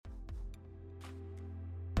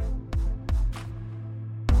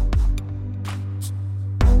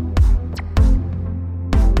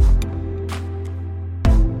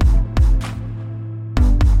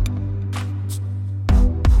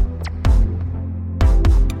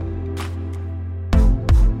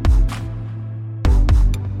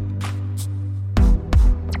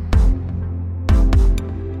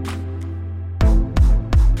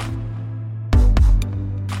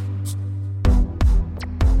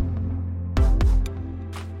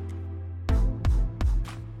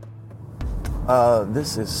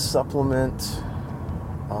This is supplement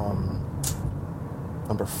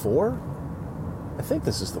number 4. I think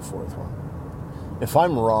this is the 4th one. If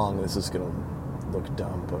I'm wrong, this is going to look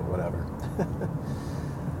dumb, but whatever.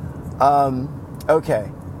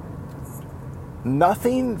 Okay.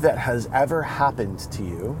 Nothing that has ever happened to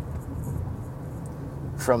you,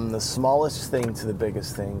 from the smallest thing to the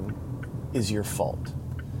biggest thing, is your fault.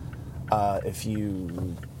 If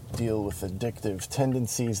you deal with addictive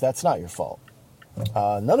tendencies, that's not your fault.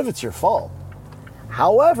 None of it's your fault.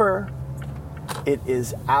 However, it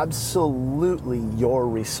is absolutely your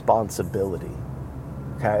responsibility,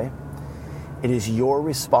 okay? It is your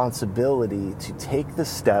responsibility to take the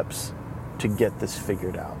steps to get this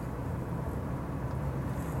figured out.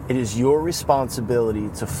 It is your responsibility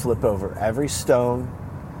to flip over every stone,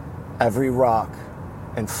 every rock,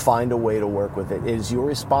 and find a way to work with it. It is your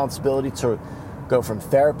responsibility to go from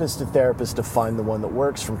therapist to therapist to find the one that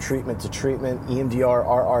works, from treatment to treatment, EMDR,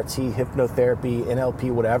 RRT, hypnotherapy,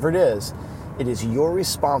 NLP, whatever it is. It is your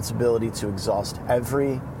responsibility to exhaust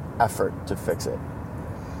every effort to fix it.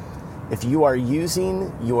 If you are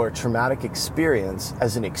using your traumatic experience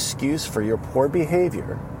as an excuse for your poor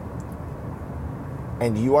behavior,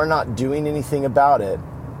 and you are not doing anything about it,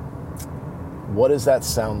 what does that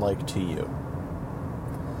sound like to you?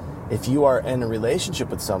 If you are in a relationship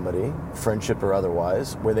with somebody, friendship or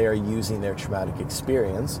otherwise, where they are using their traumatic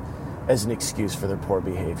experience as an excuse for their poor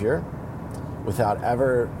behavior, without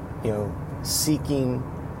ever, seeking,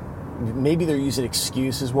 maybe they're using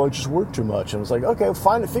excuses, well, I just work too much. And it's like, okay,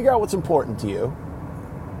 figure out what's important to you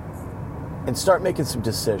and start making some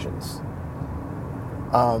decisions.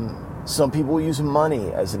 Some people use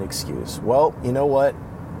money as an excuse. Well, you know what?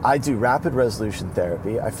 I do rapid resolution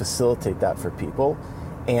therapy. I facilitate that for people,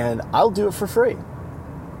 and I'll do it for free.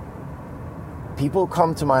 People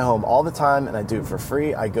come to my home all the time, and I do it for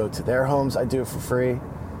free. I go to their homes, I do it for free.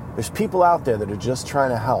 There's people out there that are just trying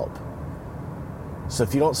to help. So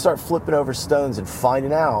if you don't start flipping over stones and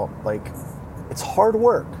finding out, it's hard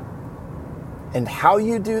work. And how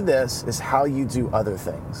you do this is how you do other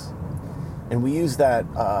things. And we use that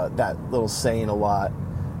little saying a lot.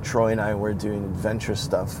 Troy and I were doing adventure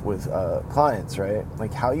stuff with clients, right?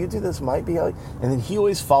 Like, how you do this might be and then he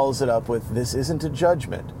always follows it up with, this isn't a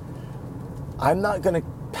judgment. I'm not going to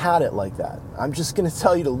pat it like that. I'm just going to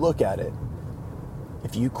tell you to look at it.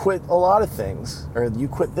 If you quit a lot of things, or you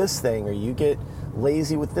quit this thing, or you get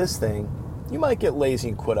lazy with this thing, you might get lazy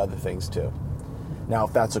and quit other things too. Now,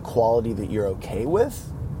 if that's a quality that you're okay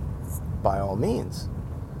with, by all means.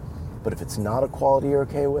 But if it's not a quality you're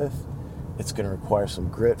okay with, it's going to require some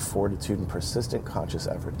grit, fortitude, and persistent conscious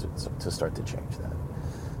effort to start to change that.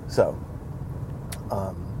 So,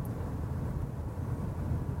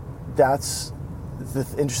 that's the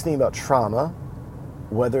interesting about trauma.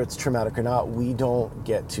 Whether it's traumatic or not, we don't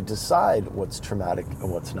get to decide what's traumatic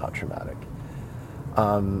and what's not traumatic.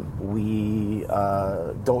 We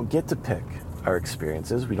don't get to pick our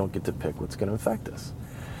experiences. We don't get to pick what's going to affect us.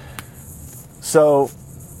 So,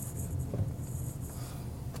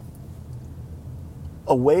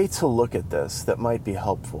 a way to look at this that might be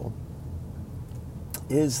helpful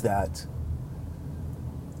is that,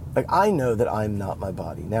 I know that I'm not my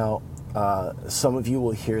body. Now, some of you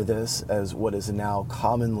will hear this as what is now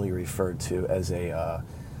commonly referred to as a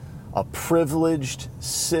privileged,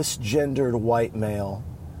 cisgendered white male.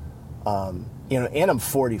 And I'm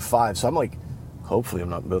 45, so I'm like, hopefully I'm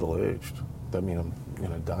not middle-aged. That means I'm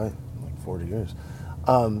going to die in 40 years.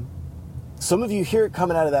 Some of you hear it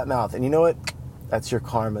coming out of that mouth, and you know what? That's your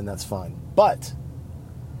karma, and that's fine. But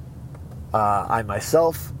I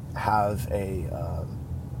myself have an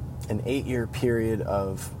 8-year period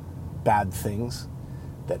of bad things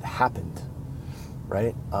that happened,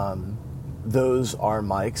 right? Those are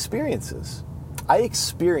my experiences. I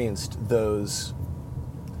experienced those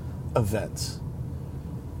events,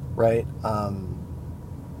 right?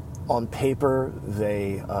 On paper,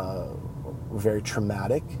 they were very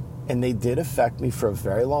traumatic, and they did affect me for a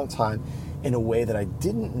very long time in a way that I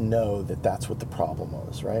didn't know that that's what the problem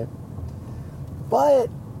was, right? But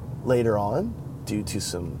later on, due to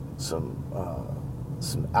some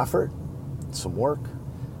effort, some work,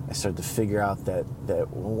 I started to figure out that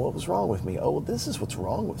what was wrong with me? Oh, well, this is what's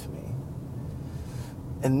wrong with me.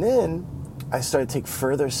 And then I started to take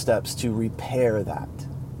further steps to repair that,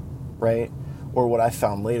 right? Or what I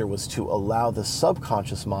found later was to allow the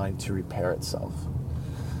subconscious mind to repair itself.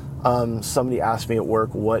 Somebody asked me at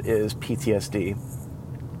work, what is PTSD?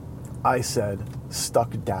 I said,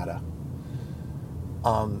 stuck data.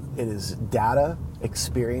 It is data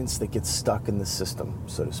experience that gets stuck in the system,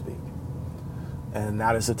 so to speak. And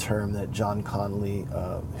that is a term that John Connolly,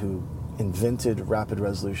 who invented rapid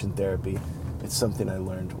resolution therapy. It's something I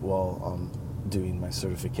learned while doing my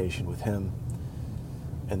certification with him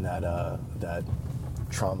in that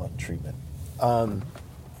trauma treatment.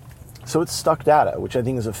 So it's stuck data, which I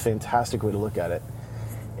think is a fantastic way to look at it.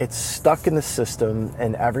 It's stuck in the system,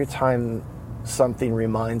 and every time something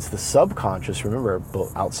reminds the subconscious, remember,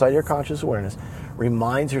 outside your conscious awareness,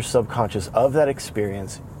 reminds your subconscious of that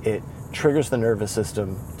experience, it triggers the nervous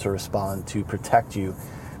system to respond to protect you,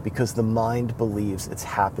 because the mind believes it's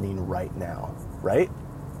happening right now, right?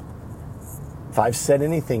 If I've said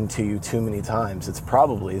anything to you too many times, it's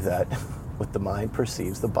probably that what the mind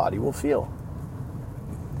perceives, the body will feel.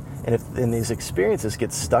 And if these experiences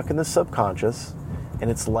get stuck in the subconscious, and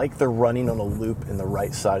it's like they're running on a loop in the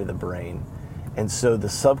right side of the brain, and so the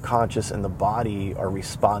subconscious and the body are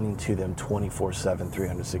responding to them 24/7,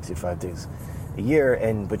 365 days a year,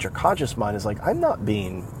 but your conscious mind is like, I'm not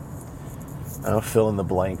being, fill in the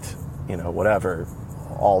blank, whatever,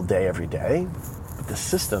 all day, every day. But the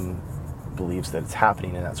system believes that it's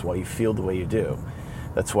happening, and that's why you feel the way you do.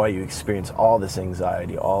 That's why you experience all this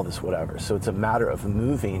anxiety, all this whatever. So it's a matter of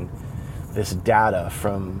moving this data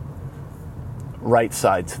from right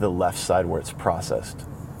side to the left side where it's processed,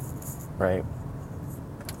 right?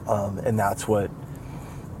 And that's what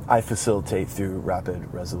I facilitate through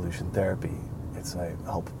rapid resolution therapy. I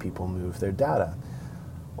help people move their data.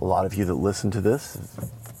 A lot of you that listen to this have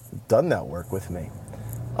done that work with me.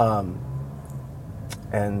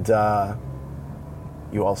 And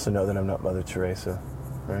you also know that I'm not Mother Teresa,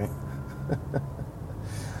 right?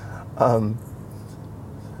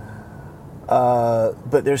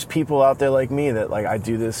 But there's people out there like me that I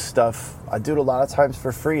do this stuff. I do it a lot of times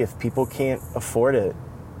for free. If people can't afford it,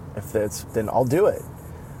 then I'll do it.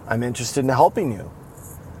 I'm interested in helping you.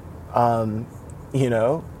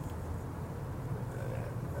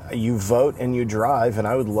 You vote and you drive, and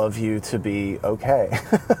I would love you to be okay,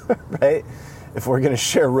 right? If we're going to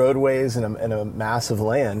share roadways and a massive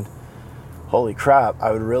land, holy crap,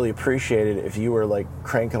 I would really appreciate it if you were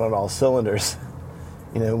cranking on all cylinders.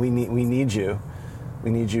 We need you. We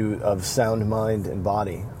need you of sound mind and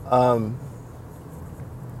body.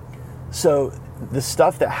 So the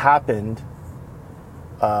stuff that happened,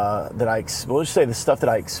 the stuff that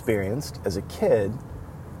I experienced as a kid,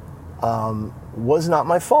 was not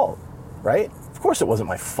my fault, right? Of course it wasn't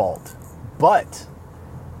my fault, but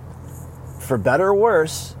for better or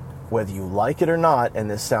worse, whether you like it or not, and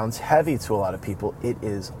this sounds heavy to a lot of people, it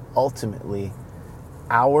is ultimately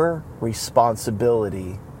our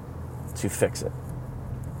responsibility to fix it.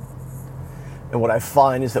 And what I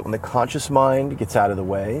find is that when the conscious mind gets out of the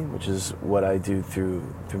way, which is what I do through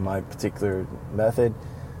my particular method,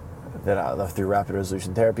 through rapid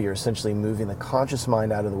resolution therapy, you're essentially moving the conscious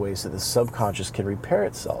mind out of the way so the subconscious can repair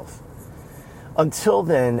itself. Until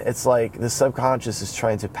then, it's like the subconscious is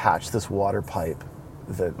trying to patch this water pipe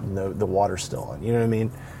that the water's still on. You know what I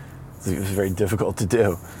mean? It's very difficult to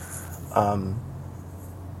do.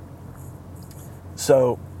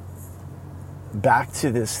 So back to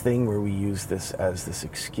this thing where we use this as this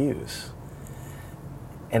excuse.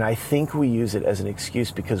 And I think we use it as an excuse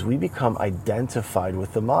because we become identified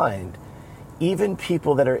with the mind. Even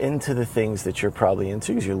people that are into the things that you're probably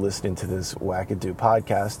into, because you're listening to this wackadoo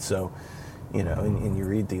podcast, so, and you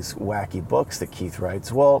read these wacky books that Keith writes,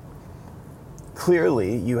 well,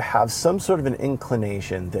 clearly you have some sort of an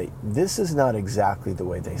inclination that this is not exactly the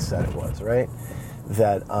way they said it was, right?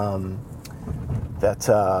 That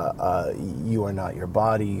you are not your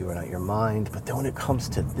body, you are not your mind. But then when it comes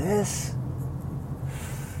to this,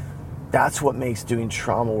 that's what makes doing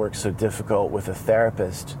trauma work so difficult with a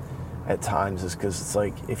therapist at times, is because it's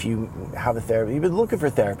like, if you have a therapist, you've been looking for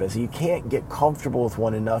therapists, you can't get comfortable with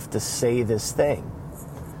one enough to say this thing.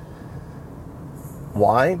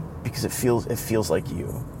 Why? Because it feels like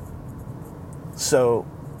you. So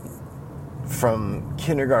from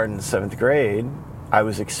kindergarten to 7th grade, I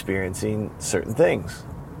was experiencing certain things.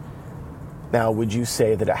 Now, would you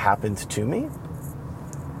say that it happened to me?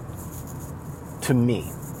 To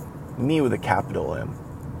me. Me with a capital M.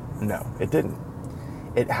 No, it didn't.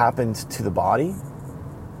 It happened to the body,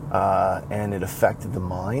 and it affected the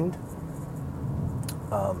mind.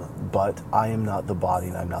 But I am not the body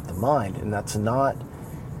and I'm not the mind. And that's not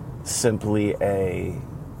simply a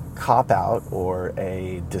cop-out or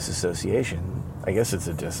a disassociation. I guess it's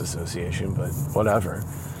a disassociation, but whatever.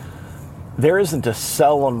 There isn't a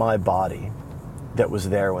cell on my body that was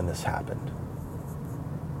there when this happened.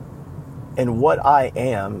 And what I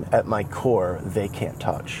am at my core, they can't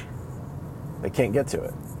touch. They can't get to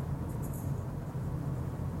it.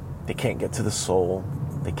 They can't get to the soul.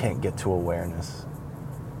 They can't get to awareness.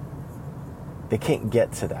 They can't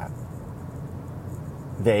get to that.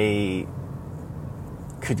 they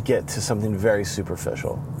could get to something very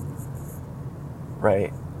superficial,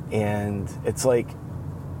 right? And it's like,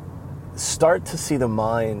 start to see the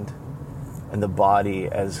mind and the body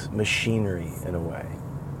as machinery in a way.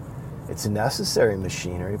 It's necessary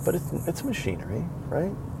machinery, but it's machinery,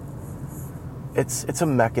 right? It's a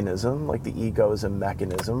mechanism, like the ego is a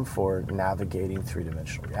mechanism for navigating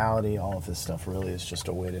three-dimensional reality. All of this stuff really is just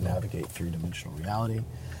a way to navigate three-dimensional reality.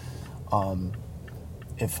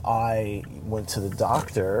 If I went to the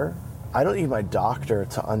doctor, I don't need my doctor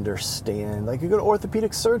to understand. Like, you go to an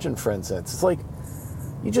orthopedic surgeon, for instance. It's like,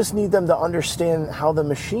 you just need them to understand how the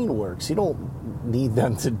machine works. You don't need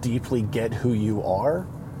them to deeply get who you are.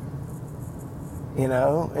 You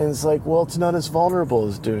know? And it's like, well, it's not as vulnerable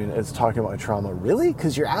as talking about trauma. Really?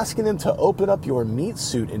 Because you're asking them to open up your meat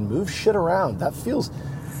suit and move shit around. That feels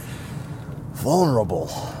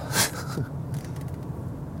vulnerable.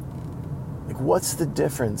 Like, what's the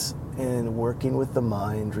difference in working with the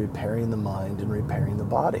mind, repairing the mind, and repairing the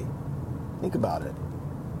body? Think about it.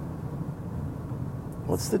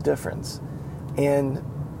 What's the difference? And,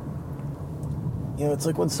 you know, it's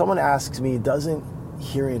like when someone asks me, doesn't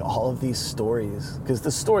hearing all of these stories, because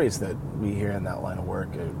the stories that we hear in that line of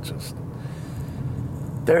work are just,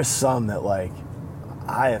 there's some that, like,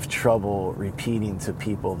 I have trouble repeating to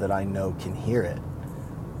people that I know can hear it.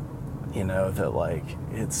 You know, that, like,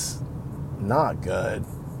 it's not good.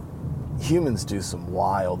 Humans do some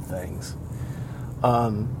wild things.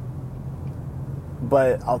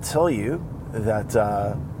 But I'll tell you that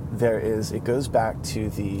it goes back to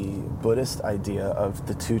the Buddhist idea of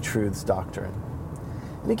the Two Truths doctrine.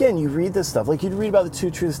 And again, you read this stuff, like you'd read about the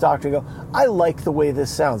Two Truths doctrine and go, I like the way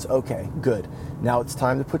this sounds. Okay, good. Now it's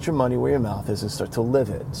time to put your money where your mouth is and start to live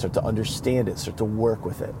it, start to understand it, start to work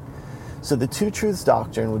with it. So the Two Truths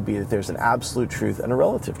doctrine would be that there's an absolute truth and a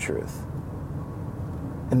relative truth.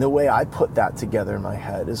 And the way I put that together in my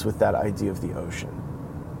head is with that idea of the ocean.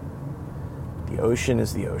 The ocean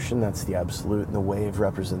is the ocean, that's the absolute, and the wave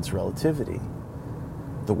represents relativity.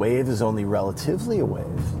 The wave is only relatively a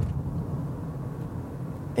wave.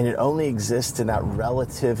 And it only exists in that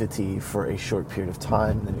relativity for a short period of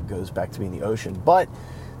time, and then it goes back to being the ocean. But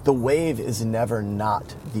the wave is never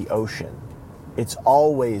not the ocean. It's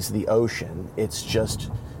always the ocean. It's just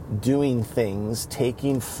doing things,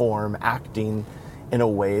 taking form, acting in a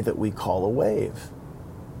way that we call a wave.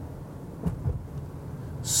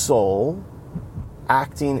 Soul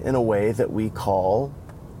acting in a way that we call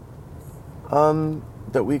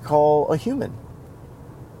a human,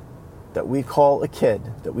 that we call a kid,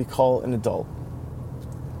 that we call an adult.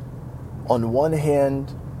 On one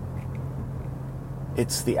hand,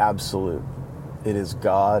 it's the absolute. It is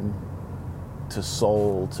God to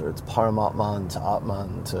soul, to it's Paramatman, to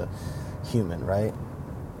Atman, to human, right?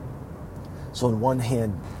 So on one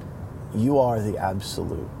hand, you are the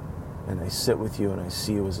absolute, and I sit with you and I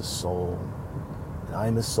see you as a soul, and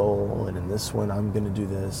I'm a soul, and in this one I'm going to do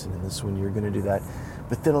this, and in this one you're going to do that.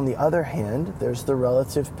 But then on the other hand, there's the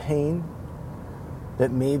relative pain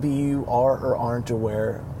that maybe you are or aren't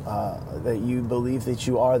aware that you believe that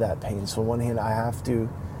you are that pain. So on one hand, I have to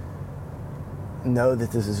know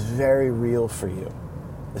that this is very real for you.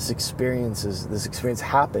 This experience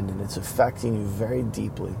happened and it's affecting you very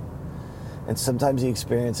deeply. And sometimes the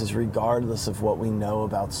experience is regardless of what we know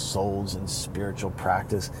about souls and spiritual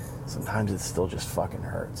practice. Sometimes it still just fucking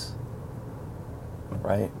hurts.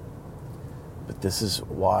 Right? But this is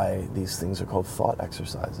why these things are called thought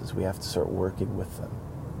exercises. We have to start working with them.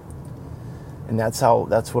 And that's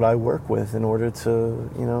what I work with in order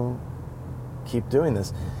to, keep doing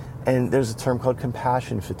this. And there's a term called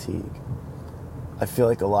compassion fatigue. I feel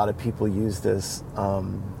like a lot of people use this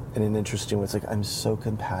in an interesting way. It's like, I'm so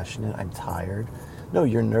compassionate, I'm tired. No,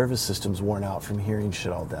 your nervous system's worn out from hearing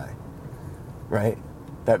shit all day, right?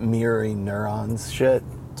 That mirroring neurons shit,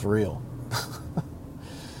 it's real,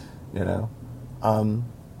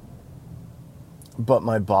 But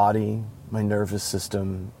my body, my nervous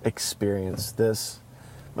system experienced this.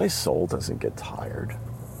 My soul doesn't get tired.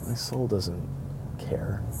 My soul doesn't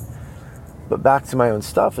care. But back to my own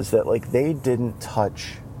stuff is that, like, they didn't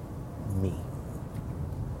touch me.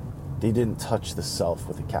 They didn't touch the self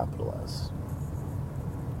with a capital S.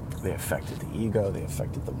 They affected the ego, they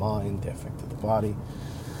affected the mind, they affected the body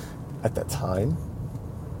at that time,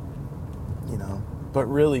 But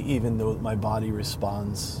really, even though my body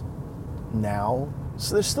responds now,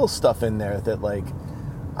 so there's still stuff in there that, like,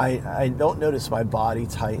 I don't notice my body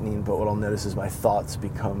tightening, but what I'll notice is my thoughts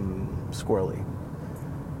become squirrely.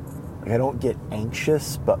 Like, I don't get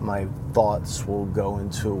anxious, but my thoughts will go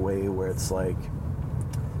into a way where it's like,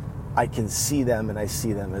 I can see them and I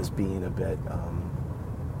see them as being a bit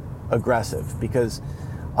aggressive, because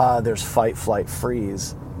there's fight, flight,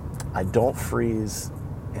 freeze. I don't freeze,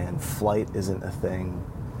 and flight isn't a thing.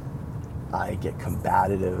 I get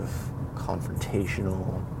combative,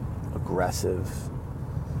 confrontational, aggressive,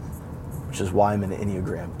 which is why I'm an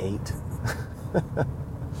Enneagram 8.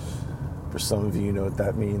 For some of you, you know what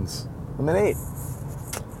that means. I'm an 8.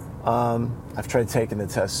 I've tried taking the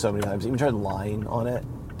test so many times, even tried lying on it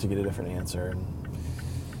to get a different answer. And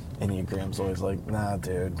Enneagram's always like, nah,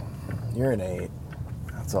 dude, you're an 8.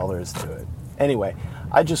 That's all there is to it. Anyway,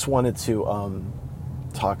 I just wanted to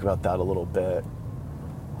talk about that a little bit.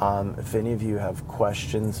 If any of you have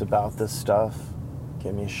questions about this stuff,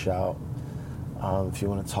 give me a shout. If you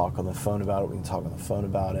want to talk on the phone about it, we can talk on the phone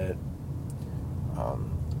about it.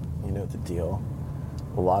 You know the deal.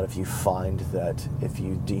 A lot of you find that if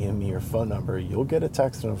you DM me your phone number, you'll get a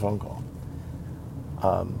text and a phone call.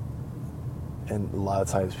 And a lot of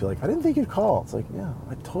times people are like, I didn't think you'd call. It's like, yeah,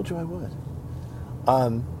 I told you I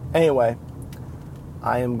would. Anyway,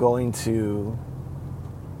 I am going to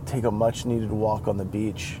take a much needed walk on the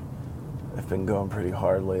beach. I've been going pretty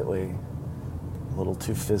hard lately. A little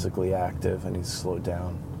too physically active. I need to slow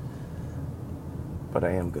down. But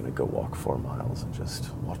I am going to go walk 4 miles and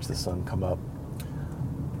just watch the sun come up.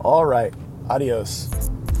 All right. Adios.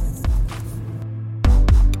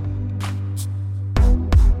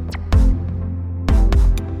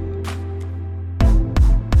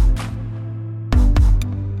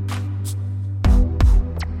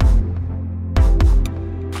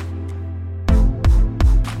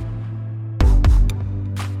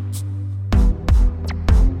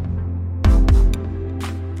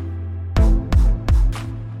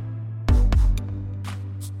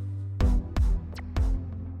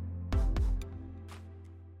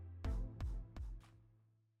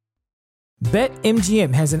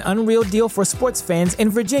 BetMGM has an unreal deal for sports fans in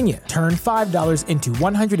Virginia. Turn $5 into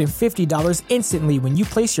 $150 instantly when you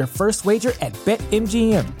place your first wager at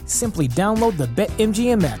BetMGM. Simply download the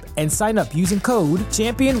BetMGM app and sign up using code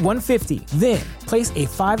Champion150. Then, place a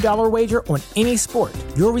 $5 wager on any sport.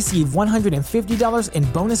 You'll receive $150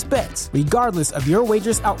 in bonus bets, regardless of your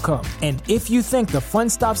wager's outcome. And if you think the fun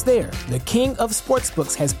stops there, the king of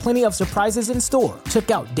sportsbooks has plenty of surprises in store.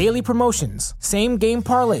 Check out daily promotions, same-game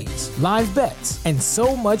parlays, live bets, and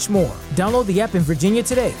so much more. Download the app in Virginia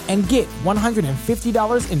today and get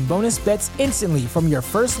 $150 in bonus bets instantly from your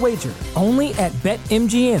first wager. Only at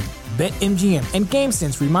BetMGM. BetMGM and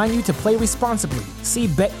GameSense remind you to play responsibly. See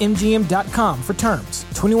BetMGM.com for terms.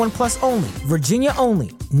 21 plus only. Virginia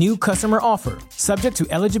only. New customer offer. Subject to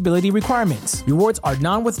eligibility requirements. Rewards are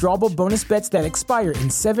non-withdrawable bonus bets that expire in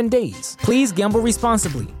 7 days. Please gamble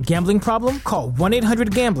responsibly. Gambling problem? Call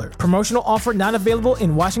 1-800-GAMBLER. Promotional offer not available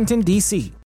in Washington, D.C.